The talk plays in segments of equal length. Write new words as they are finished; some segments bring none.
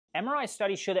MRI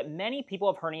studies show that many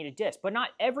people have herniated disc, but not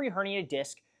every herniated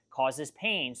disc causes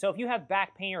pain. So if you have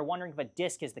back pain or wondering if a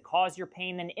disc is the cause of your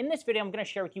pain, then in this video I'm going to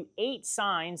share with you 8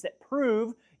 signs that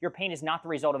prove your pain is not the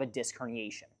result of a disc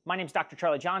herniation. My name is Dr.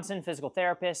 Charlie Johnson, physical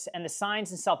therapist, and the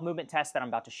signs and self-movement tests that I'm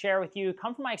about to share with you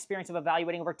come from my experience of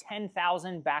evaluating over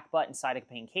 10,000 back, butt, and sciatic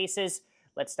pain cases.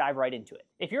 Let's dive right into it.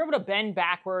 If you're able to bend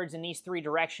backwards in these 3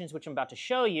 directions, which I'm about to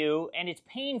show you, and it's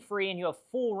pain-free and you have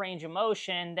full range of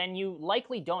motion, then you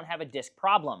likely don't have a disc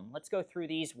problem. Let's go through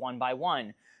these one by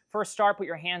one. First start, put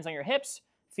your hands on your hips,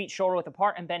 feet shoulder-width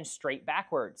apart, and bend straight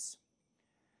backwards.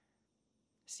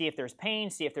 See if there's pain,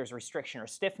 see if there's restriction or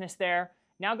stiffness there.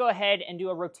 Now go ahead and do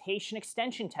a rotation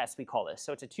extension test, we call this.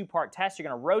 So it's a 2-part test. You're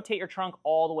going to rotate your trunk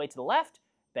all the way to the left,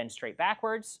 bend straight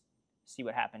backwards, see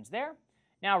what happens there.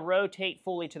 Now rotate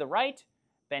fully to the right,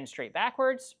 bend straight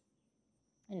backwards,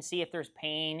 and see if there's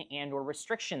pain and or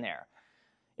restriction there.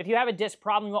 If you have a disc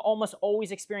problem, you'll almost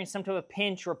always experience some type of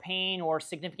pinch or pain or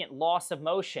significant loss of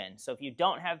motion. So if you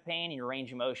don't have pain and your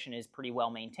range of motion is pretty well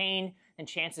maintained, then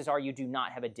chances are you do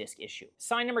not have a disc issue.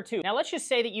 Sign number 2. Now let's just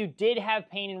say that you did have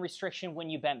pain and restriction when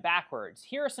you bent backwards.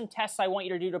 Here are some tests I want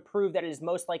you to do to prove that it is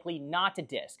most likely not a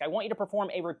disc. I want you to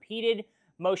perform a repeated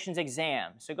motions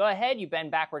exam. So go ahead, you bend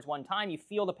backwards 1 time, you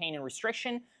feel the pain and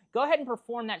restriction. Go ahead and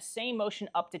perform that same motion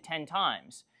up to 10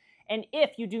 times. And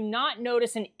if you do not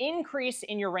notice an increase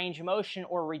in your range of motion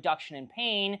or a reduction in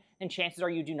pain, then chances are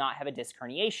you do not have a disc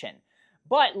herniation.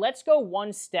 But let's go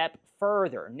 1 step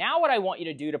further. Now what I want you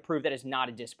to do to prove that it's not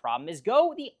a disc problem is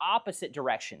go the opposite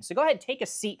direction. So go ahead, take a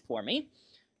seat for me.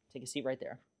 Take a seat right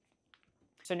there.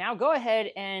 So now go ahead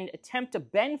and attempt to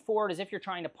bend forward as if you're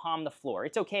trying to palm the floor.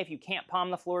 It's okay if you can't palm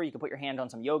the floor. You can put your hand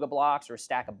on some yoga blocks or a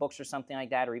stack of books or something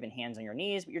like that, or even hands on your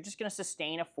knees, but you're just going to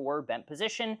sustain a forward bent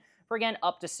position for, again,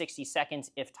 up to 60 seconds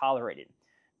if tolerated.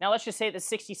 Now let's just say that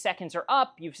 60 seconds are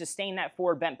up, you've sustained that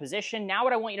forward bent position. Now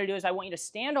what I want you to do is I want you to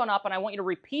stand on up and I want you to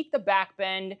repeat the back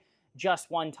bend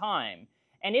just 1 time.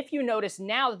 And if you notice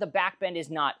now that the back bend is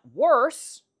not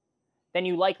worse, then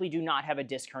you likely do not have a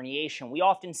disc herniation. We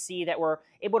often see that we're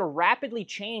able to rapidly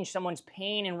change someone's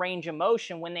pain and range of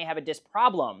motion when they have a disc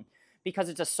problem because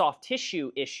it's a soft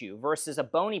tissue issue versus a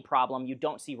bony problem. You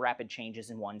don't see rapid changes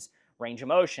in one's range of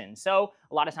motion. So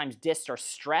a lot of times discs are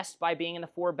stressed by being in the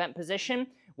forward bent position,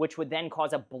 which would then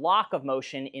cause a block of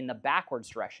motion in the backwards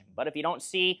direction. But if you don't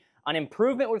see an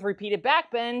improvement with repeated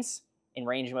back bends in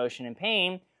range of motion and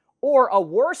pain, or a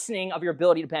worsening of your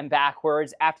ability to bend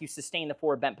backwards after you sustain the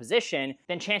forward bent position,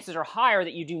 then chances are higher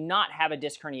that you do not have a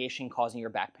disc herniation causing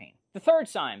your back pain. The third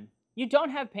sign, you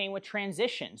don't have pain with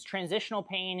transitions. Transitional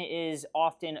pain is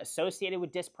often associated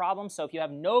with disc problems, so if you have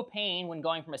no pain when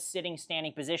going from a sitting,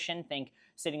 standing position, think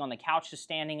sitting on the couch to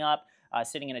standing up,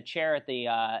 sitting in a chair at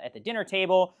the dinner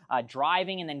table,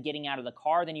 driving and then getting out of the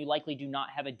car, then you likely do not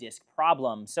have a disc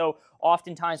problem. So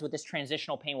oftentimes what this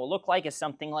transitional pain will look like is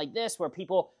something like this, where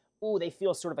people they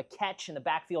feel sort of a catch and the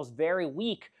back feels very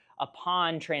weak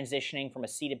upon transitioning from a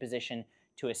seated position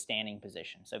to a standing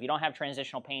position. So if you don't have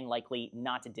transitional pain, likely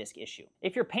not a disc issue.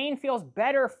 If your pain feels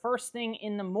better first thing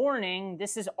in the morning,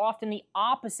 this is often the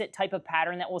opposite type of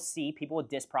pattern that we'll see people with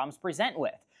disc problems present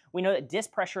with. We know that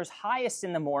disc pressure is highest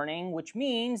in the morning, which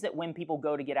means that when people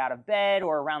go to get out of bed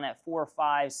or around that 4,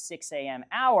 5, 6 a.m.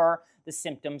 hour, the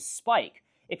symptoms spike.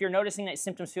 If you're noticing that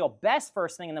symptoms feel best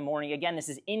first thing in the morning, again, this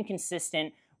is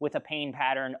inconsistent with a pain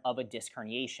pattern of a disc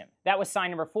herniation. That was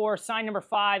sign number 4. Sign number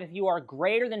 5, if you are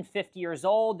greater than 50 years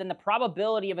old, then the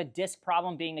probability of a disc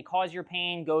problem being the cause of your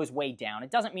pain goes way down. It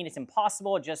doesn't mean it's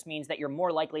impossible, it just means that you're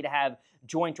more likely to have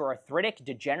joint or arthritic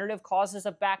degenerative causes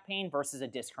of back pain versus a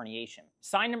disc herniation.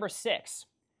 Sign number 6,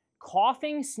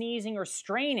 coughing, sneezing, or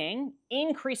straining,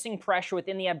 increasing pressure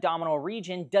within the abdominal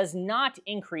region does not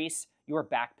increase your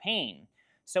back pain.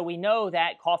 So we know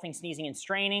that coughing, sneezing, and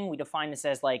straining, we define this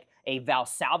as like a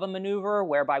Valsalva maneuver,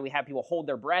 whereby we have people hold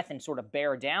their breath and sort of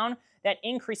bear down. That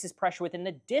increases pressure within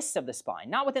the discs of the spine,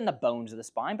 not within the bones of the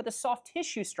spine, but the soft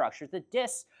tissue structures, the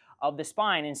discs of the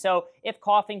spine. And so if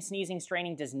coughing, sneezing,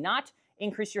 straining does not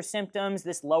increase your symptoms,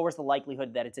 this lowers the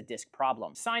likelihood that it's a disc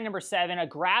problem. Sign number 7, a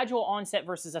gradual onset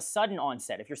versus a sudden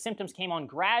onset. If your symptoms came on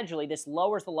gradually, this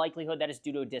lowers the likelihood that it's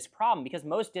due to a disc problem because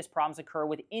most disc problems occur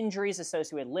with injuries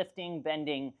associated with lifting,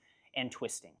 bending, and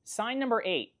twisting. Sign number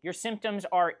 8, your symptoms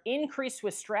are increased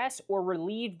with stress or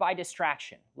relieved by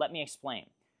distraction. Let me explain.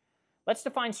 Let's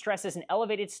define stress as an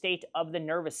elevated state of the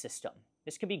nervous system.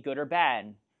 This could be good or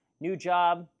bad. New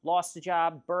job, lost a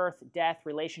job, birth, death,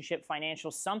 relationship,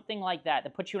 financial, something like that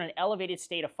that puts you in an elevated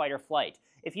state of fight or flight.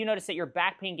 If you notice that your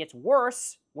back pain gets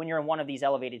worse when you're in one of these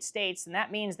elevated states, then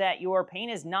that means that your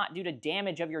pain is not due to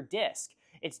damage of your disc.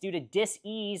 It's due to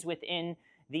dis-ease within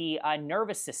the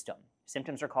nervous system.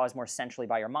 Symptoms are caused more centrally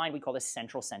by your mind. We call this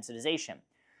central sensitization.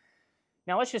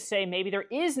 Now let's just say maybe there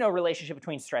is no relationship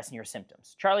between stress and your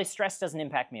symptoms. Charlie, stress doesn't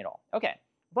impact me at all. Okay,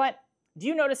 but do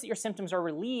you notice that your symptoms are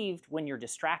relieved when you're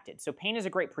distracted? So pain is a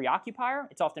great preoccupier.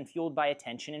 It's often fueled by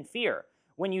attention and fear.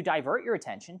 When you divert your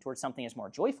attention towards something that's more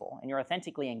joyful and you're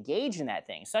authentically engaged in that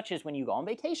thing, such as when you go on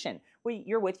vacation,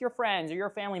 you're with your friends or your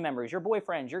family members, your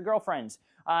boyfriends, your girlfriends,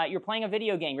 you're playing a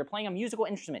video game, you're playing a musical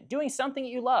instrument, doing something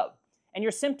that you love, and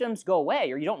your symptoms go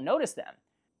away or you don't notice them.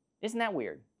 Isn't that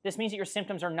weird? This means that your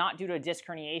symptoms are not due to a disc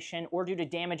herniation or due to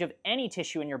damage of any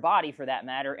tissue in your body for that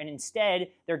matter, and instead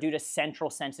they're due to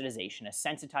central sensitization, a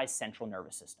sensitized central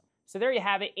nervous system. So there you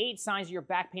have it, 8 signs that your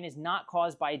back pain is not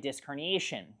caused by a disc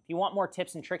herniation. If you want more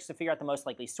tips and tricks to figure out the most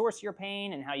likely source of your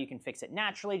pain and how you can fix it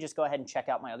naturally, just go ahead and check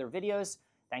out my other videos.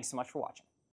 Thanks so much for watching.